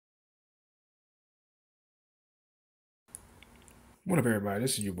What up, everybody?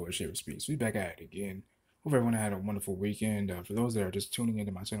 This is your boy Shaver Speaks. We back at it again. Hope everyone had a wonderful weekend. For those that are just tuning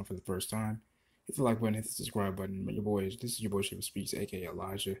into my channel for the first time, hit the like button, hit the subscribe button. This is your boy Shaver Speaks, aka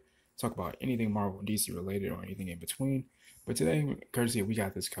Elijah. Talk about anything Marvel and DC related or anything in between. But today, courtesy, we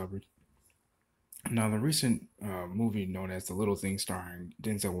got this covered. Now, the recent movie known as The Little Thing, starring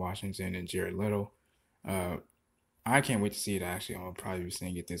Denzel Washington and Jared Leto. Uh, I can't wait to see it. Actually, I'll probably be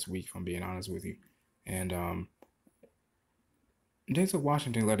seeing it this week, if I'm being honest with you. And Denzel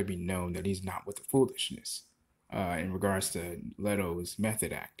Washington let it be known that he's not with the foolishness in regards to Leto's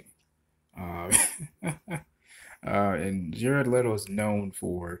method acting. Uh, and Jared Leto is known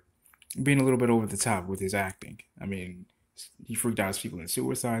for being a little bit over the top with his acting. I mean, he freaked out his people in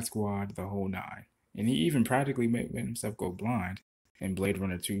Suicide Squad, the whole nine. And he even practically made himself go blind in Blade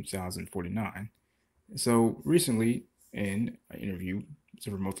Runner 2049. So recently, in an interview to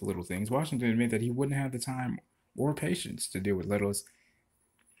promote the little things, Washington admitted that he wouldn't have the time or patience to deal with Leto's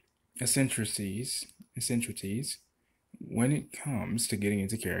eccentricities when it comes to getting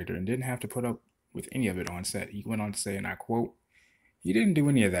into character and didn't have to put up with any of it on set. He went on to say, and I quote, "He didn't do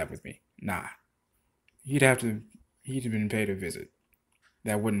any of that with me. Nah. He'd have to, he'd have been paid a visit.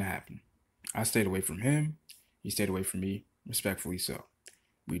 That wouldn't happen. I stayed away from him. He stayed away from me, respectfully so.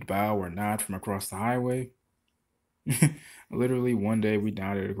 We'd bow or nod from across the highway. Literally, one day we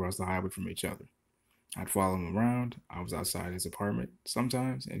nodded across the highway from each other. I'd follow him around. I was outside his apartment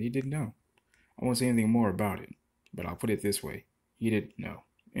sometimes, and he didn't know. I won't say anything more about it, but I'll put it this way. He didn't know."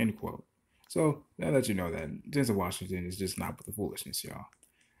 End quote. So that lets you know that Denzel Washington is just not with the foolishness, y'all.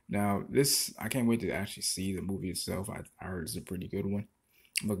 Now, I can't wait to actually see the movie itself. I heard it's a pretty good one.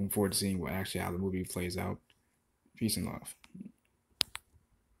 I'm looking forward to seeing how the movie plays out. Peace and love.